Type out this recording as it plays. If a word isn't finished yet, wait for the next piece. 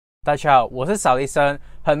大家好，我是扫地僧。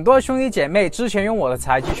很多兄弟姐妹之前用我的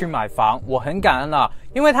财技去买房，我很感恩啊，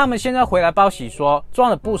因为他们现在回来报喜说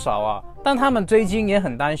赚了不少啊。但他们最近也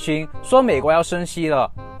很担心，说美国要升息了，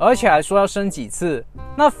而且还说要升几次，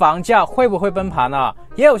那房价会不会崩盘啊？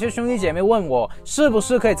也有些兄弟姐妹问我，是不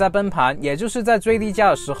是可以在崩盘，也就是在最低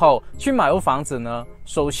价的时候去买入房子呢？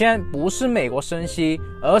首先不是美国升息，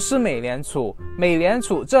而是美联储。美联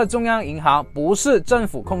储这中央银行不是政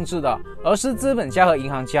府控制的，而是资本家和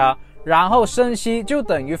银行家。然后升息就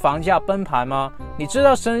等于房价崩盘吗？你知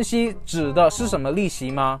道升息指的是什么利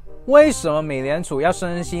息吗？为什么美联储要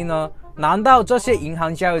升息呢？难道这些银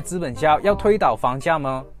行家和资本家要推倒房价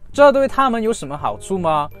吗？这对他们有什么好处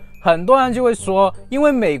吗？很多人就会说，因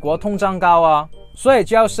为美国通胀高啊，所以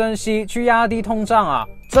就要升息去压低通胀啊。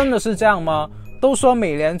真的是这样吗？都说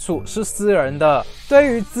美联储是私人的，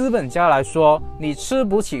对于资本家来说，你吃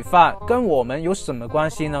不起饭跟我们有什么关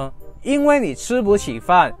系呢？因为你吃不起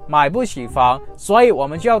饭，买不起房，所以我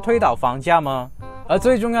们就要推倒房价吗？而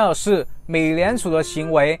最重要的是，美联储的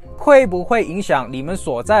行为会不会影响你们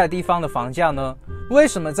所在的地方的房价呢？为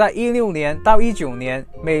什么在16年到19年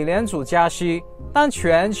美联储加息，但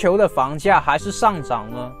全球的房价还是上涨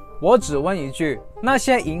呢？我只问一句，那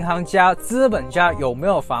些银行家、资本家有没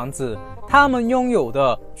有房子？他们拥有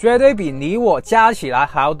的绝对比你我加起来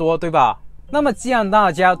还要多，对吧？那么既然大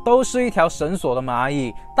家都是一条绳索的蚂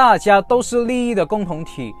蚁，大家都是利益的共同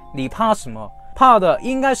体，你怕什么？怕的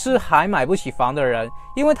应该是还买不起房的人，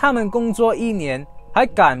因为他们工作1年还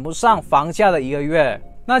赶不上房价的1个月。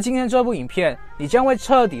那今天这部影片，你将会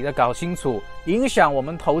彻底的搞清楚，影响我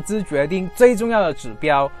们投资决定最重要的指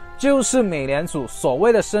标，就是美联储所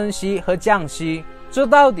谓的升息和降息，这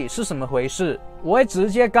到底是什么回事？我会直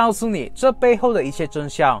接告诉你这背后的一切真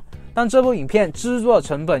相。但这部影片制作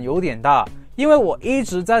成本有点大，因为我一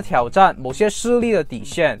直在挑战某些势力的底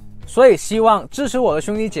线，所以希望支持我的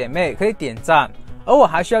兄弟姐妹可以点赞。而我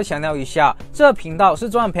还需要强调一下，这频道是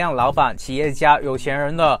专门培养老板、企业家、有钱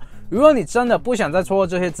人的。如果你真的不想再错过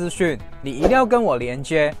这些资讯，你一定要跟我连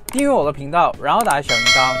接，订阅我的频道，然后打开小铃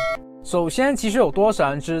铛。首先，其实有多少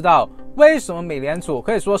人知道为什么美联储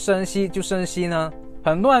可以说升息就升息呢？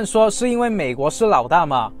很多人说是因为美国是老大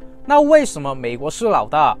嘛。那为什么美国是老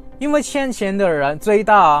大？因为欠钱的人最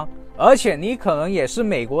大啊，而且你可能也是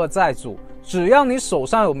美国的债主，只要你手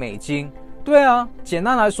上有美金。对啊，简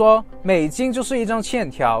单来说，美金就是一张欠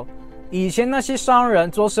条。以前那些商人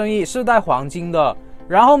做生意是带黄金的，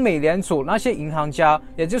然后美联储那些银行家，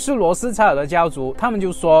也就是罗斯柴尔德家族，他们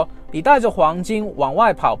就说，你带着黄金往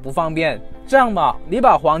外跑不方便，这样吧，你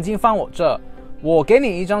把黄金放我这，我给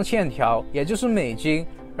你一张欠条，也就是美金，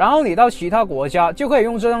然后你到其他国家就可以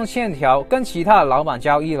用这张欠条跟其他的老板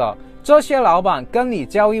交易了。这些老板跟你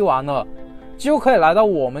交易完了，就可以来到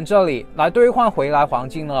我们这里来兑换回来黄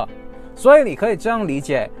金了。所以你可以这样理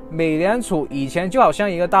解，美联储以前就好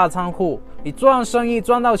像一个大仓库，你做完生意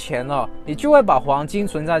赚到钱了，你就会把黄金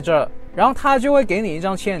存在这儿，然后他就会给你一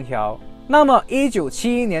张欠条。那么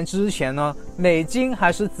1971年之前呢，美金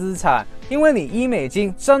还是资产，因为你1美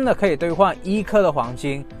金真的可以兑换1克的黄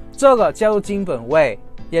金，这个叫做金本位，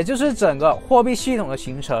也就是整个货币系统的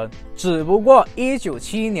形成。只不过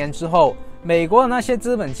1971年之后，美国的那些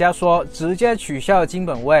资本家说直接取消了金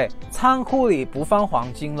本位，仓库里不放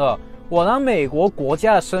黄金了，我拿美国国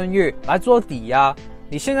家的声誉来做抵押。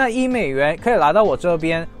你现在1美元可以来到我这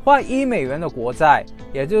边换1美元的国债，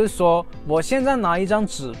也就是说，我现在拿一张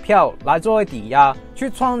纸票来作为抵押，去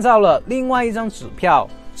创造了另外一张纸票。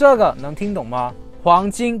这个能听懂吗？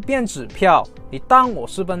黄金变纸票，你当我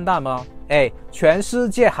是笨蛋吗？全世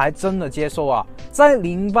界还真的接受啊！在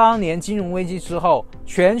08年金融危机之后，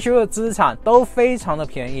全球的资产都非常的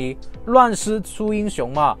便宜，乱世出英雄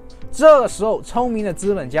嘛。这个时候，聪明的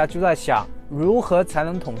资本家就在想，如何才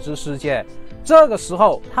能统治世界。这个时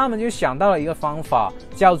候，他们就想到了一个方法，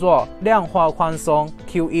叫做量化宽松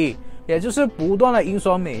QE， 也就是不断的印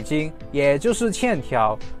刷美金，也就是欠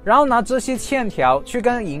条，然后拿这些欠条去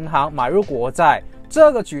跟银行买入国债。这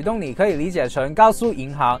个举动你可以理解成告诉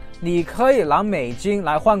银行，你可以拿美金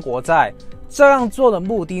来换国债。这样做的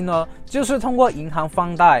目的呢，就是通过银行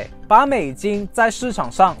放贷，把美金在市场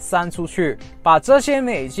上散出去，把这些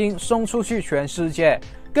美金送出去全世界，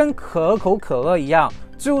跟可口可乐一样，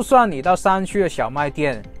就算你到山区的小卖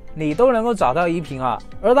店，你都能够找到1瓶啊。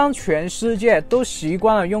而当全世界都习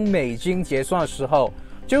惯了用美金结算的时候，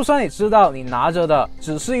就算你知道你拿着的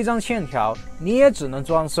只是一张欠条，你也只能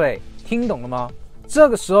装睡。听懂了吗？这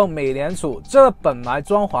个时候，美联储这本来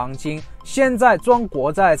装黄金，现在装国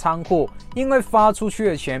债的仓库，因为发出去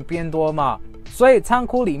的钱变多嘛，所以仓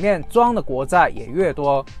库里面装的国债也越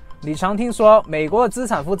多。你常听说美国的资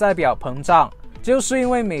产负债表膨胀，就是因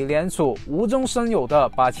为美联储无中生有的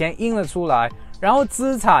把钱印了出来，然后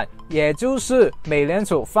资产也就是美联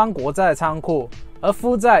储放国债的仓库，而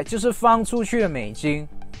负债就是放出去的美金。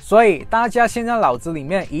所以大家现在脑子里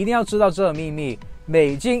面一定要知道这个秘密，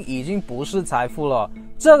美金已经不是财富了，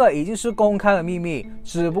这个已经是公开的秘密，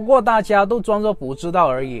只不过大家都装作不知道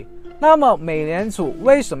而已。那么美联储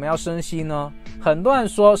为什么要升息呢？很多人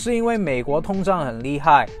说是因为美国通胀很厉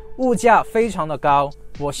害，物价非常的高。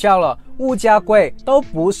我笑了，物价贵都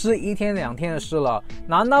不是一天两天的事了，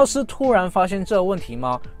难道是突然发现这个问题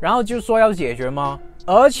吗？然后就说要解决吗？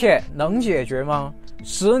而且能解决吗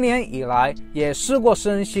？10年以来也试过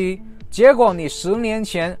升息，结果你10年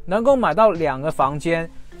前能够买到2个房间，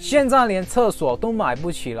现在连厕所都买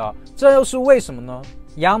不起了，这又是为什么呢？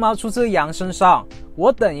羊毛出自羊身上，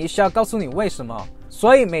我等一下告诉你为什么。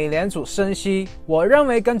所以美联储升息，我认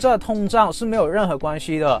为跟这通胀是没有任何关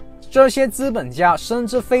系的。这些资本家甚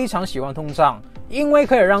至非常喜欢通胀，因为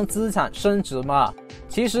可以让资产升值嘛。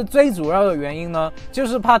其实最主要的原因呢，就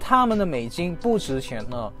是怕他们的美金不值钱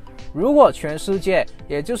了。如果全世界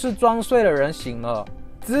也就是装睡的人醒了，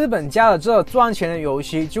资本家的这赚钱的游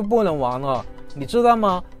戏就不能玩了。你知道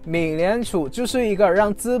吗？美联储就是一个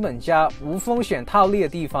让资本家无风险套利的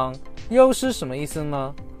地方。又是什么意思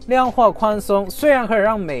呢？量化宽松虽然可以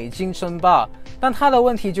让美金称霸，但它的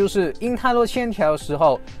问题就是印太多欠条的时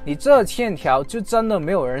候，你这欠条就真的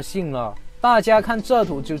没有人信了。大家看这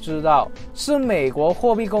图就知道，是美国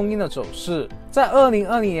货币供应的走势。在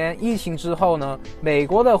2020年疫情之后呢，美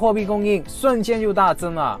国的货币供应瞬间就大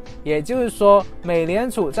增了。也就是说，美联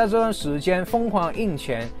储在这段时间疯狂印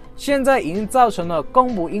钱，现在已经造成了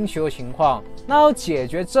供不应求的情况。那要解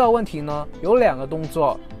决这个问题呢，有2个动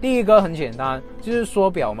作。第一个很简单，就是缩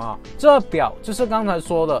表嘛。这表就是刚才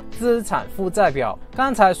说的资产负债表。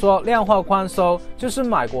刚才说量化宽松就是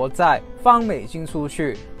买国债放美金出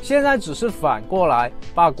去，现在只是反过来，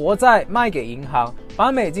把国债卖给银行，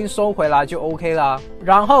把美金收回来就 OK 啦，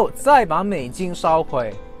然后再把美金烧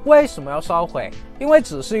毁。为什么要烧毁？因为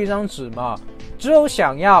只是一张纸嘛，只有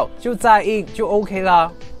想要就再印就 OK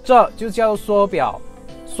啦，这就叫缩表。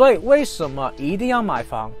所以为什么一定要买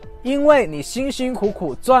房？因为你辛辛苦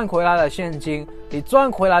苦赚回来的现金，你赚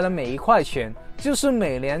回来的每一块钱就是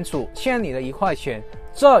美联储欠你的1块钱，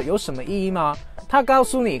这有什么意义吗？他告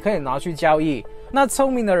诉你可以拿去交易，那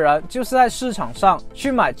聪明的人就是在市场上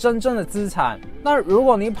去买真正的资产。那如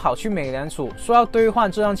果你跑去美联储说要兑换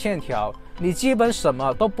这张欠条，你基本什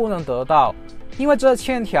么都不能得到，因为这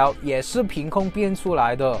欠条也是凭空编出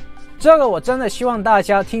来的。这个我真的希望大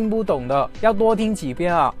家听不懂的要多听几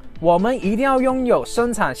遍啊！我们一定要拥有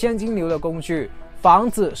生产现金流的工具，房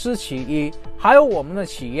子是其一，还有我们的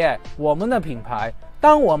企业，我们的品牌。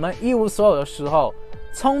当我们一无所有的时候，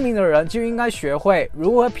聪明的人就应该学会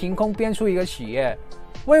如何凭空编出一个企业，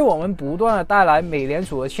为我们不断的带来美联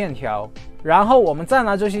储的欠条，然后我们再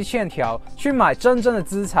拿这些欠条去买真正的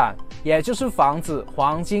资产，也就是房子、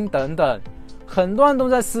黄金等等。很多人都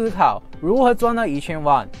在思考如何赚到1000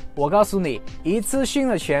万，我告诉你，一次性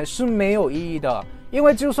的钱是没有意义的，因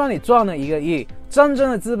为就算你赚了1个亿，真正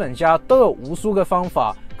的资本家都有无数个方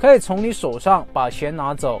法可以从你手上把钱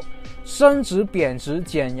拿走，升值、贬值、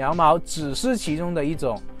剪羊毛只是其中的一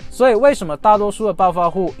种。所以为什么大多数的暴发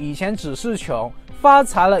户以前只是穷，发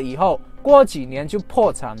财了以后过几年就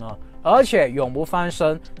破产了，而且永不翻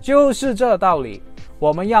身，就是这个道理。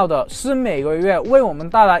我们要的是每个月为我们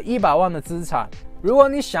带来100万的资产。如果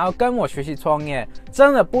你想要跟我学习创业，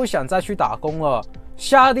真的不想再去打工了，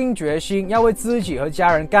下定决心要为自己和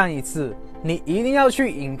家人干一次，你一定要去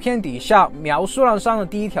影片底下描述栏上的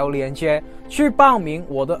第1条链接去报名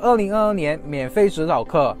我的2022年免费指导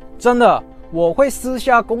课。真的，我会私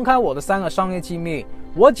下公开我的3个商业机密，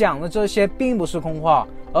我讲的这些并不是空话，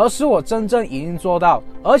而是我真正已经做到，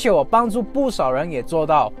而且我帮助不少人也做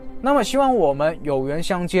到。那么希望我们有缘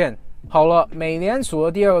相见。好了，美联储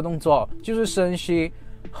的第2个动作就是升息。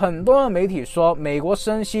很多的媒体说美国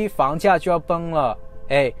升息房价就要崩了。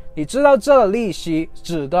你知道这个利息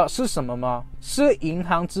指的是什么吗？是银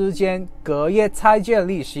行之间隔夜拆借的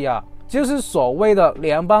利息啊，就是所谓的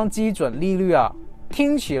联邦基准利率啊。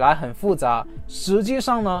听起来很复杂，实际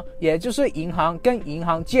上呢，也就是银行跟银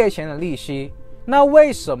行借钱的利息。那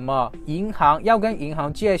为什么银行要跟银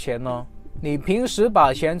行借钱呢？你平时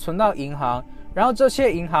把钱存到银行，然后这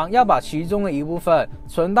些银行要把其中的一部分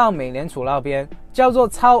存到美联储那边，叫做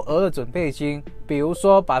超额的准备金，比如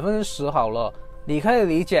说10%好了。你可以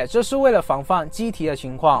理解这是为了防范计提的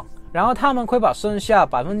情况，然后他们会把剩下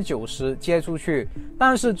90%借出去。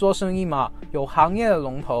但是做生意嘛，有行业的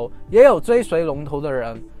龙头，也有追随龙头的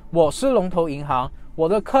人。我是龙头银行，我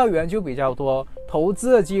的客源就比较多，投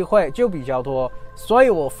资的机会就比较多，所以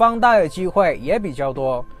我放贷的机会也比较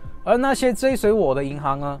多。而那些追随我的银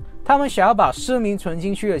行呢，他们想要把市民存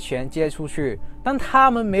进去的钱借出去，但他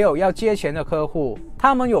们没有要借钱的客户，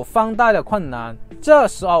他们有放贷的困难，这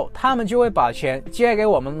时候他们就会把钱借给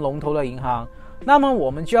我们龙头的银行，那么我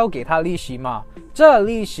们就要给他利息嘛，这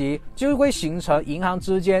利息就会形成银行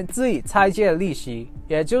之间自己拆借的利息，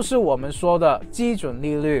也就是我们说的基准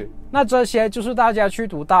利率。那这些就是大家去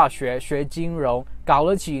读大学学金融搞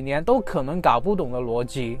了几年都可能搞不懂的逻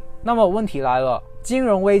辑。那么问题来了，金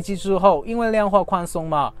融危机之后，因为量化宽松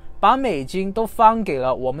嘛，把美金都放给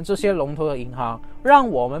了我们这些龙头的银行，让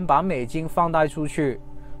我们把美金放贷出去。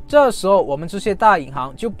这时候我们这些大银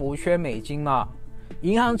行就不缺美金嘛，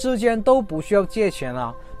银行之间都不需要借钱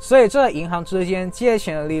了，所以这银行之间借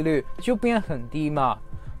钱的利率就变很低嘛。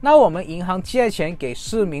那我们银行借钱给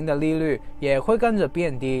市民的利率也会跟着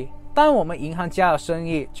变低，但我们银行家的生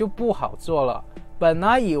意就不好做了。本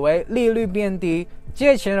来以为利率变低，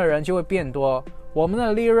借钱的人就会变多，我们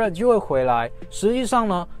的利润就会回来。实际上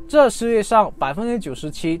呢，这世界上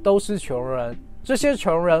97%都是穷人，这些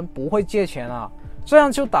穷人不会借钱啊，这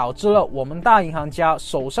样就导致了我们大银行家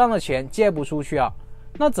手上的钱借不出去啊。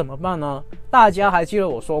那怎么办呢？大家还记得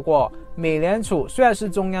我说过，美联储虽然是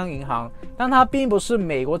中央银行，但它并不是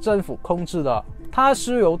美国政府控制的，它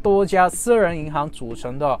是由多家私人银行组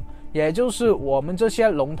成的，也就是我们这些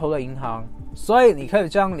龙头的银行。所以你可以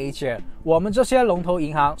这样理解，我们这些龙头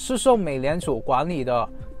银行是受美联储管理的，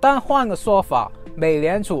但换个说法，美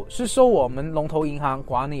联储是受我们龙头银行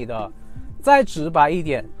管理的。再直白一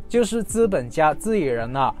点，就是资本家自己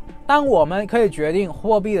人了。当我们可以决定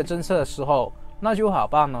货币的政策的时候，那就好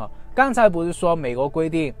办了。刚才不是说美国规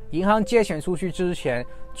定银行借钱出去之前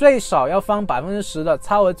最少要放10%的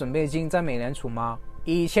超额准备金在美联储吗？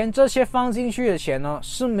以前这些放进去的钱呢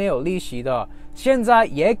是没有利息的，现在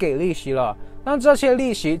也给利息了，但这些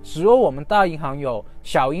利息只有我们大银行有，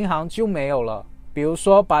小银行就没有了。比如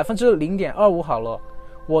说 0.25% 好了，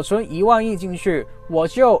我存1万亿进去，我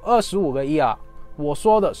就有25个亿啊，我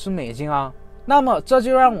说的是美金啊。那么这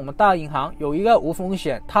就让我们大银行有一个无风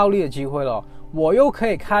险套利的机会了，我又可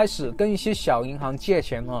以开始跟一些小银行借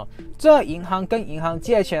钱了。这银行跟银行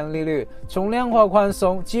借钱的利率从量化宽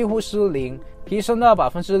松几乎是0提升到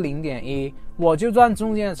 0.1%， 我就赚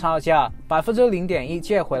中间的差价 0.1%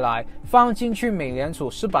 借回来，放进去美联储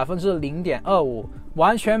是 0.25%，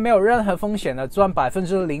 完全没有任何风险的赚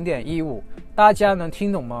 0.15%， 大家能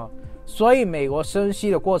听懂吗？所以美国升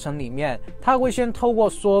息的过程里面，它会先透过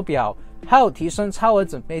缩表还有提升超额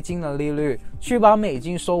准备金的利率去把美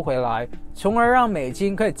金收回来，从而让美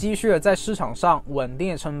金可以继续的在市场上稳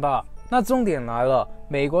定的称霸。那重点来了，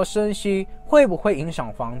美国升息会不会影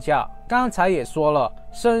响房价？刚才也说了，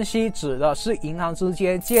升息指的是银行之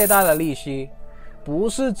间借贷的利息，不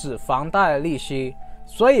是指房贷的利息，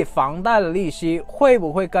所以房贷的利息会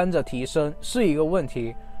不会跟着提升是一个问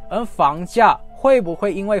题，而房价会不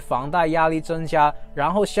会因为房贷压力增加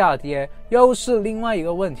然后下跌又是另外一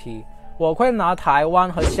个问题。我会拿台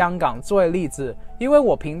湾和香港作为例子，因为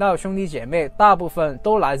我频道的兄弟姐妹大部分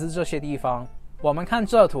都来自这些地方。我们看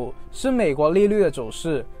这图是美国利率的走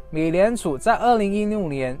势，美联储在2016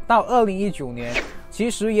年到2019年其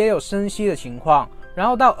实也有升息的情况，然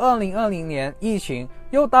后到2020年疫情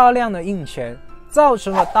又大量的印钱，造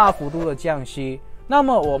成了大幅度的降息。那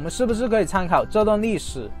么我们是不是可以参考这段历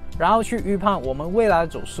史，然后去预判我们未来的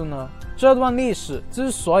走势呢？这段历史之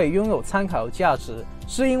所以拥有参考的价值，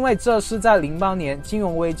是因为这是在08年金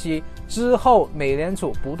融危机之后，美联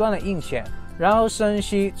储不断的印钱，然后升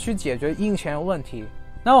息去解决印钱的问题。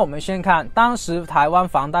那我们先看当时台湾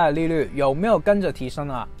房贷的利率有没有跟着提升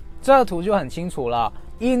啊？这图就很清楚了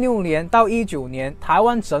，16年到19年台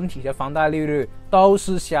湾整体的房贷利率都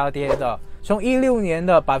是下跌的，从16年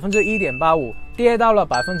的 1.85% 跌到了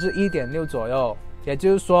 1.6% 左右。也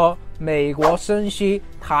就是说，美国升息，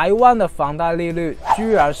台湾的房贷利率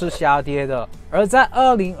居然是下跌的。而在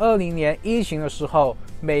2020年疫情的时候，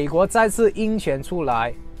美国再次印钱出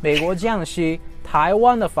来，美国降息，台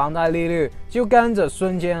湾的房贷利率就跟着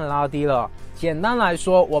瞬间拉低了。简单来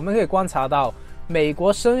说，我们可以观察到，美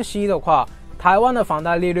国升息的话，台湾的房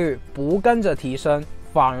贷利率不跟着提升，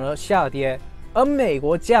反而下跌；而美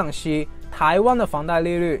国降息，台湾的房贷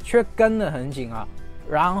利率却跟得很紧啊。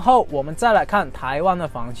然后我们再来看台湾的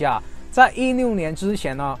房价，在16年之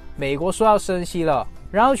前呢，美国说要升息了，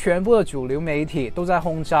然后全部的主流媒体都在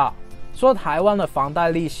轰炸，说台湾的房贷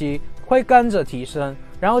利息会跟着提升，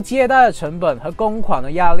然后借贷的成本和供款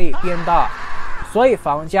的压力变大，所以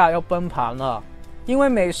房价要崩盘了。因为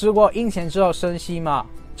没试过印钱之后升息嘛，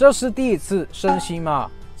这是第一次升息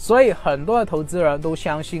嘛，所以很多的投资人都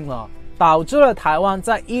相信了。导致了台湾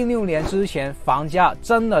在16年之前房价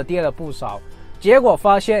真的跌了不少。结果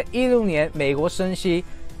发现16年美国升息，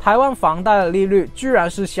台湾房贷的利率居然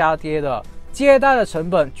是下跌的，借贷的成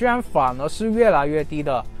本居然反而是越来越低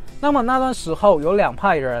的。那么那段时候有两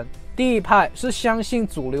派人，第一派是相信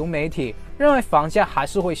主流媒体，认为房价还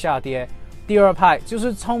是会下跌；第二派就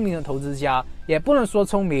是聪明的投资家，也不能说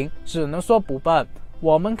聪明，只能说不笨。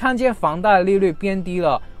我们看见房贷的利率变低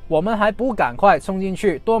了，我们还不赶快冲进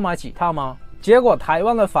去多买几套吗？结果台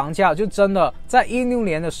湾的房价就真的在16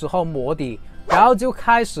年的时候磨底，然后就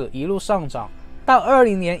开始一路上涨。到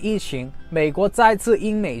20年疫情，美国再次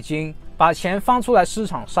因美金把钱放出来市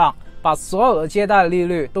场上，把所有的借贷利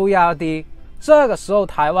率都压低。这个时候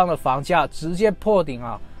台湾的房价直接破顶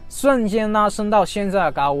了，瞬间拉升到现在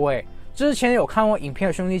的高位。之前有看过影片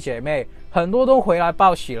的兄弟姐妹，很多都回来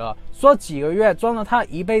报喜了，说几个月赚了他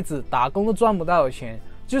一辈子打工都赚不到的钱，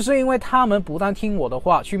就是因为他们不但听我的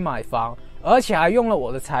话去买房，而且还用了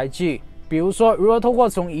我的财技，比如说如何透过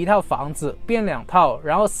从一套房子变2套，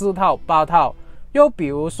然后4套、8套，又比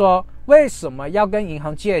如说为什么要跟银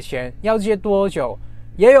行借钱，要借多久。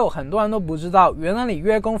也有很多人都不知道，原来你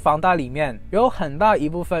月供房贷里面有很大一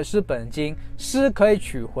部分是本金，是可以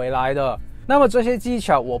取回来的。那么这些技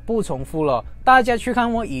巧我不重复了，大家去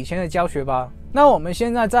看我以前的教学吧。那我们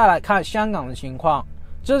现在再来看香港的情况，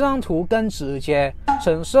这张图更直接，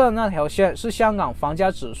橙色的那条线是香港房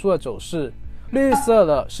价指数的走势，绿色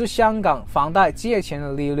的是香港房贷借钱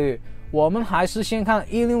的利率。我们还是先看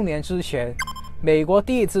16年之前，美国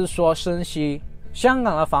第一次说升息，香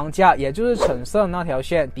港的房价也就是橙色的那条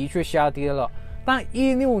线的确下跌了，但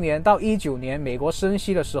16年到19年美国升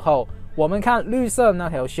息的时候，我们看绿色的那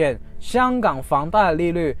条线，香港房贷的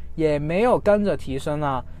利率也没有跟着提升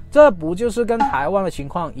啊，这不就是跟台湾的情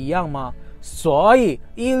况一样吗？所以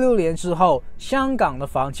16年之后，香港的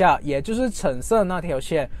房价也就是橙色的那条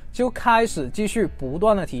线就开始继续不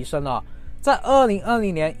断的提升了。在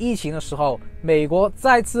2020年疫情的时候，美国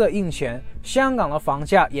再次的印钱，香港的房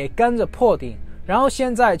价也跟着破顶，然后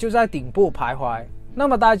现在就在顶部徘徊。那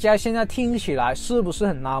么大家现在听起来是不是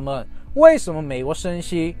很纳闷，为什么美国升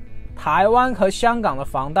息，台湾和香港的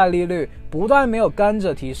房贷利率不但没有跟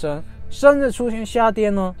着提升，甚至出现下跌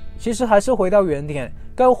呢？其实还是回到原点，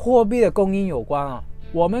跟货币的供应有关啊。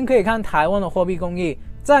我们可以看台湾的货币供应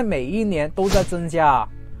在每一年都在增加啊，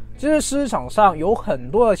就是市场上有很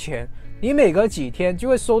多的钱，你每隔几天就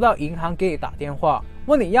会收到银行给你打电话，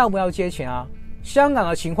问你要不要借钱啊。香港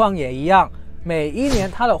的情况也一样，每一年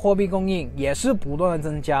它的货币供应也是不断的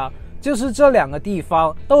增加，就是这两个地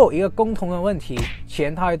方都有一个共同的问题，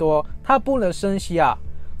钱太多，它不能升息啊，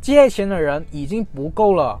借钱的人已经不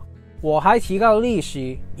够了，我还提高利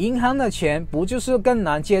息，银行的钱不就是更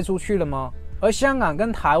难借出去了吗？而香港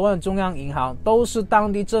跟台湾的中央银行都是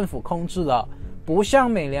当地政府控制的，不像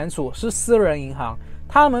美联储是私人银行，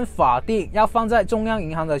他们法定要放在中央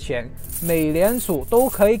银行的钱，美联储都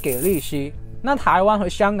可以给利息。那台湾和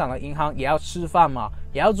香港的银行也要吃饭嘛，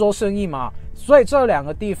也要做生意嘛，所以这两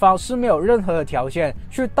个地方是没有任何的条件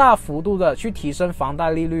去大幅度的去提升房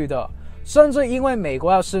贷利率的。甚至因为美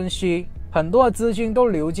国要升息，很多的资金都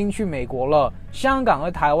流进去美国了，香港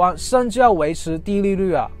和台湾甚至要维持低利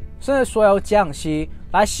率啊，甚至说要降息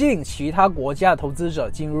来吸引其他国家的投资者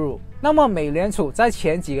进入。那么美联储在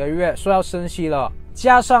前几个月说要升息了，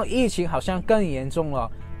加上疫情好像更严重了，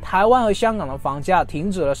台湾和香港的房价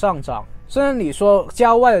停止了上涨，虽然你说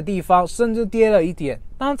郊外的地方甚至跌了一点，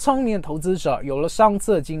但聪明的投资者有了上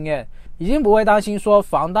次的经验，已经不会担心说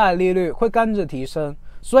房贷利率会跟着提升，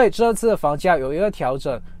所以这次的房价有一个调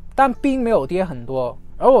整，但并没有跌很多。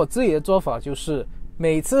而我自己的做法就是，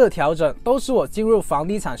每次的调整都是我进入房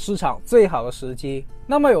地产市场最好的时机。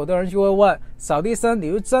那么有的人就会问，扫地僧，你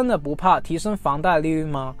是真的不怕提升房贷利率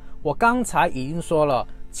吗？我刚才已经说了，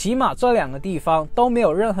起码这两个地方都没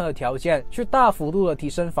有任何的条件去大幅度的提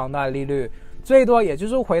升房贷利率，最多也就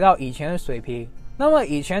是回到以前的水平。那么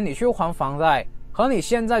以前你去还房贷和你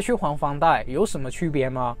现在去还房贷有什么区别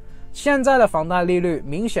吗？现在的房贷利率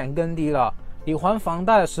明显更低了，你还房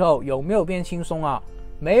贷的时候有没有变轻松啊？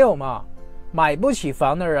没有嘛，买不起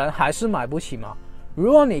房的人还是买不起嘛。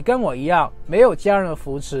如果你跟我一样没有家人的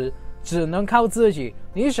扶持，只能靠自己，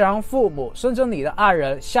你想让父母甚至你的爱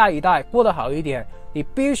人下一代过得好一点，你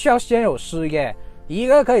必须要先有事业，一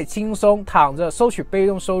个可以轻松躺着收取被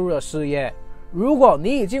动收入的事业。如果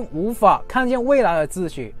你已经无法看见未来的自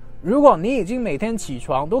己，如果你已经每天起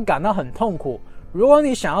床都感到很痛苦，如果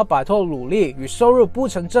你想要摆脱努力与收入不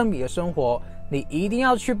成正比的生活，你一定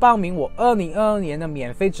要去报名我2022年的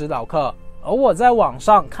免费指导课。而我在网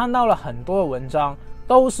上看到了很多的文章，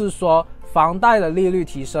都是说房贷的利率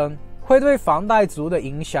提升会对房贷族的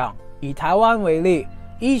影响。以台湾为例，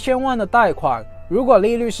 1000万的贷款，如果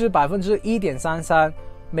利率是 1.33%，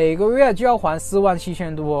 每个月就要还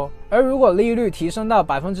47000多，而如果利率提升到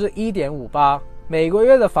 1.58%， 每个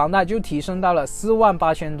月的房贷就提升到了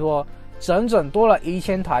48000多，整整多了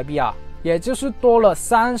1000台币啊，也就是多了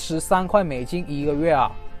33块美金一个月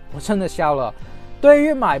啊！我真的笑了。对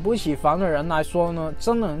于买不起房的人来说呢，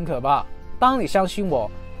真的很可怕。当你相信我，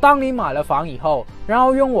当你买了房以后，然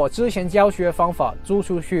后用我之前教学的方法租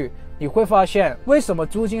出去，你会发现为什么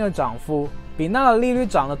租金的涨幅比那个利率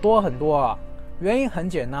涨得多很多啊？原因很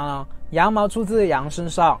简单啊，羊毛出自羊身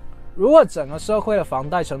上。如果整个社会的房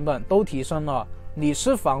贷成本都提升了，你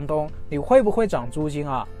是房东，你会不会涨租金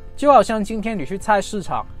啊？就好像今天你去菜市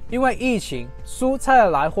场，因为疫情，蔬菜的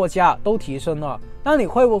来货价都提升了，那你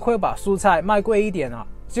会不会把蔬菜卖贵一点啊？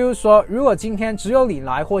就是说，如果今天只有你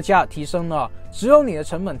来货价提升了，只有你的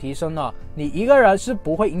成本提升了，你一个人是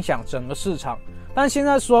不会影响整个市场。但现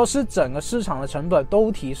在说是整个市场的成本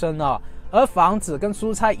都提升了，而房子跟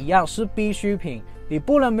蔬菜一样是必需品，你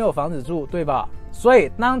不能没有房子住，对吧？所以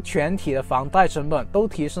当全体的房贷成本都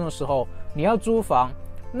提升的时候，你要租房，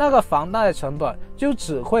那个房贷的成本就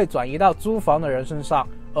只会转移到租房的人身上，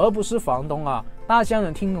而不是房东啊！大家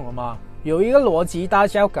能听懂了吗？有一个逻辑大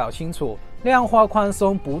家要搞清楚，量化宽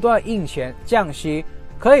松不断印钱降息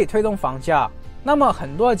可以推动房价，那么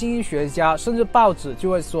很多的经济学家甚至报纸就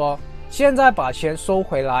会说，现在把钱收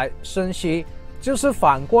回来升息，就是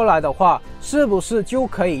反过来的话，是不是就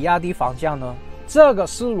可以压低房价呢？这个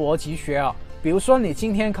是逻辑学啊。比如说你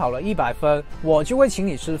今天考了100分，我就会请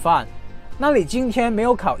你吃饭，那你今天没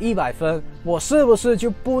有考100分，我是不是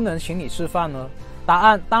就不能请你吃饭呢？答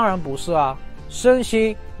案当然不是啊。升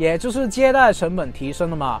息也就是借贷成本提升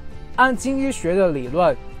了嘛，按经济学的理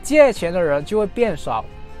论，借钱的人就会变少，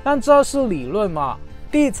但这是理论嘛，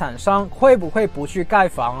地产商会不会不去盖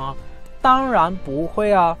房啊？当然不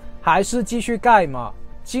会啊，还是继续盖嘛。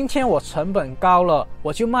今天我成本高了，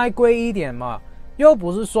我就卖贵一点嘛，又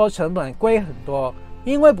不是说成本贵很多，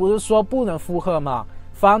因为不是说不能负荷嘛。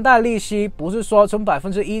房贷利息不是说从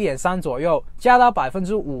 1.3% 左右加到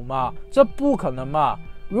 5% 嘛，这不可能嘛。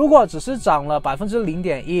如果只是涨了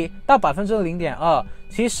 0.1% 到 0.2%，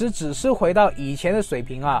 其实只是回到以前的水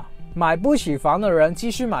平啊。买不起房的人继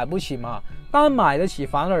续买不起嘛，但买得起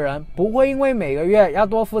房的人不会因为每个月要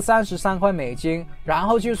多付33块美金，然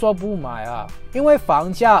后就说不买啊。因为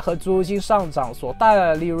房价和租金上涨所带来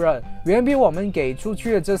的利润，远比我们给出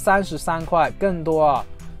去的这33块更多啊。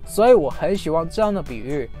所以我很喜欢这样的比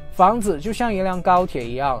喻，房子就像一辆高铁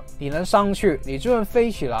一样，你能上去，你就能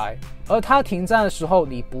飞起来，而它停站的时候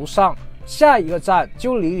你不上，下一个站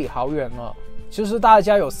就离你好远了。其实大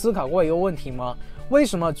家有思考过一个问题吗？为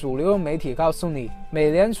什么主流媒体告诉你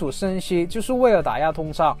美联储升息就是为了打压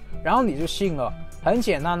通胀，然后你就信了？很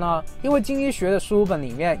简单啊，因为经济学的书本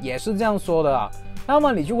里面也是这样说的啊。那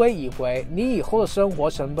么你就会以为你以后的生活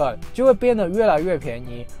成本就会变得越来越便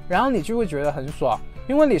宜，然后你就会觉得很爽，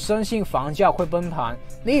因为你深信房价会崩盘，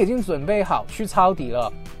你已经准备好去抄底了。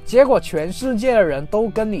结果全世界的人都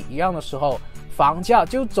跟你一样的时候，房价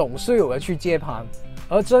就总是有人去接盘。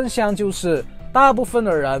而真相就是大部分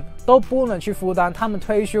的人都不能去负担他们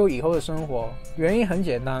退休以后的生活，原因很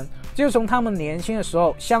简单，就从他们年轻的时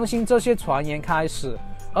候相信这些传言开始，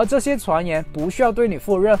而这些传言不需要对你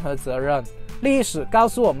负任何责任。历史告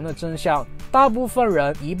诉我们的真相，大部分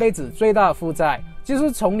人一辈子最大的负债就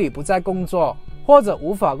是从你不再工作或者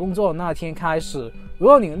无法工作的那天开始。如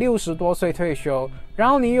果你60多岁退休，然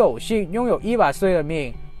后你有幸拥有100岁的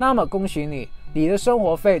命，那么恭喜你，你的生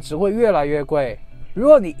活费只会越来越贵。如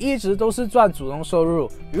果你一直都是赚主动收入，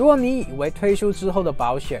如果你以为退休之后的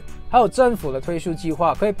保险还有政府的退休计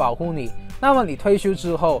划可以保护你，那么你退休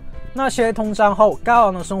之后那些通胀后高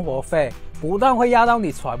昂的生活费不但会压到你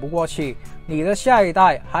喘不过气，你的下一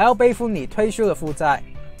代还要背负你退休的负债。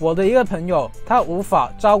我的一个朋友，他无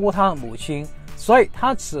法照顾他的母亲，所以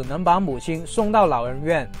他只能把母亲送到老人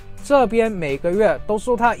院，这边每个月都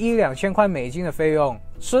收他1-2千块美金的费用，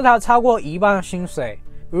吃他超过1半的薪水。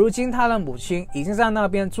如今他的母亲已经在那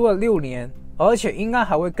边住了6年，而且应该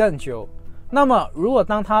还会更久。那么如果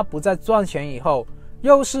当他不再赚钱以后，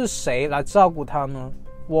又是谁来照顾他呢？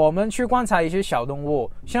我们去观察一些小动物，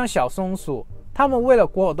像小松鼠，它们为了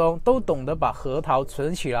过冬都懂得把核桃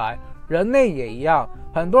存起来，人类也一样，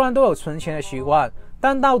很多人都有存钱的习惯，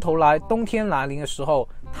但到头来冬天来临的时候，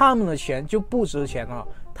他们的钱就不值钱了。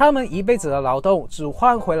他们一辈子的劳动只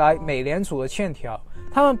换回来美联储的欠条，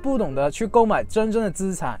他们不懂得去购买真正的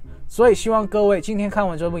资产。所以希望各位今天看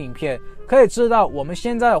完这部影片，可以知道我们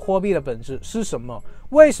现在的货币的本质是什么，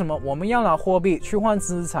为什么我们要拿货币去换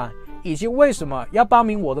资产，以及为什么要报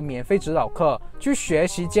名我的免费指导课，去学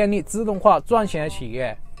习建立自动化赚钱的企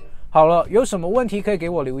业。好了，有什么问题可以给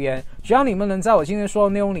我留言，只要你们能在我今天说的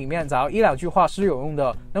内容里面找到1-2句话是有用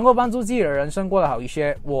的，能够帮助自己的人生过得好一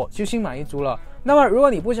些，我就心满意足了。那么如果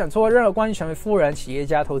你不想错过任何关于成为富人、企业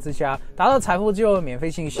家、投资家、达到财富自由的免费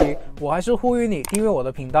信息，我还是呼吁你订阅我的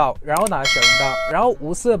频道，然后打开小铃铛，然后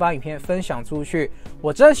无私的把影片分享出去。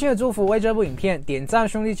我真心的祝福为这部影片点赞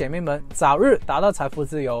兄弟姐妹们早日达到财富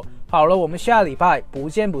自由。好了，我们下礼拜不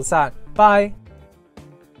见不散，拜。